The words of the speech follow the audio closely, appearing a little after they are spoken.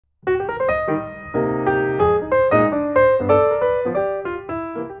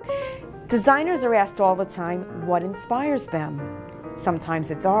Designers are asked all the time what inspires them.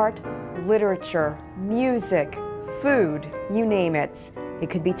 Sometimes it's art, literature, music, food, you name it. It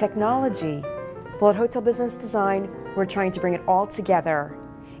could be technology. Well, at Hotel Business Design, we're trying to bring it all together.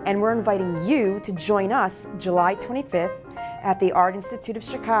 And we're inviting you to join us July 25th at the Art Institute of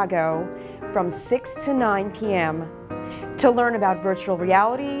Chicago from 6 to 9 p.m. to learn about virtual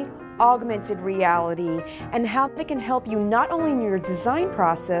reality, augmented reality, and how it can help you not only in your design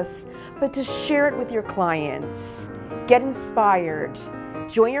process, but to share it with your clients. Get inspired,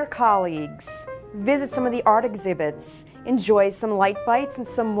 join your colleagues, visit some of the art exhibits, enjoy some light bites and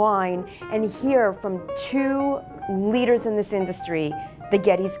some wine, and hear from two leaders in this industry, the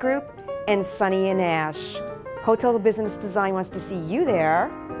Gettys Group and SONNY+ASH. Hotel Business Design wants to see you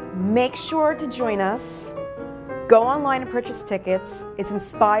there. Make sure to join us. Go online and purchase tickets. It's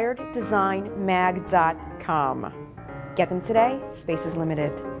InspireDesignMag.com. Get them today. Space is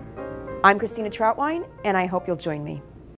limited. I'm Christina Trauthwein, and I hope you'll join me.